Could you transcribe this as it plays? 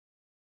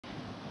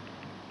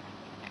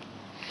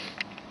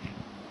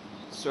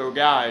So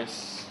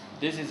guys,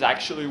 this is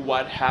actually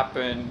what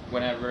happened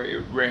whenever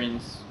it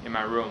rains in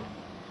my room.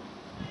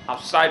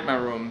 Outside my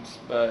rooms,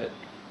 but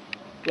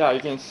yeah, you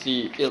can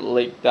see it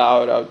leaked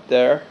out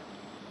there.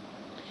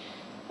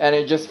 And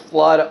it just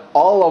flooded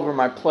all over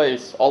my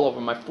place, all over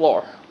my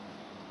floor.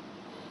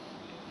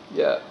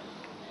 Yeah.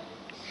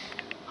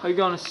 How you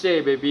gonna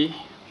say, baby?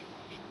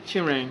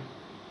 Chinring.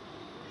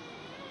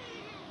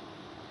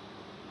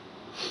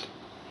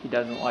 He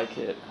doesn't like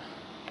it.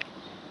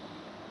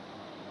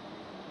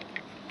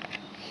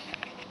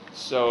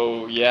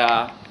 So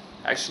yeah,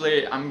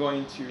 actually I'm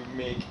going to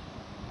make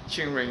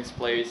Chinring's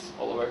place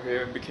all over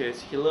here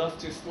because he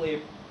loves to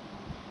sleep.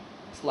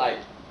 It's like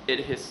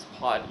his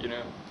spot, you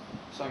know.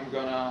 So I'm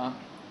gonna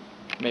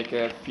make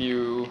a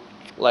few,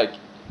 like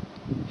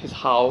his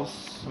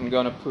house. I'm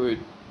gonna put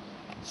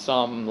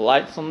some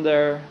lights on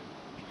there.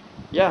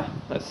 Yeah,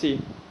 let's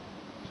see.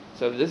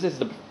 So this is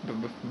the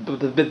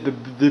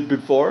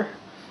before.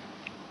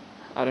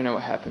 I don't know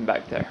what happened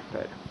back there,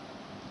 but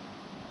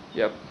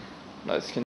yep. Let's continue.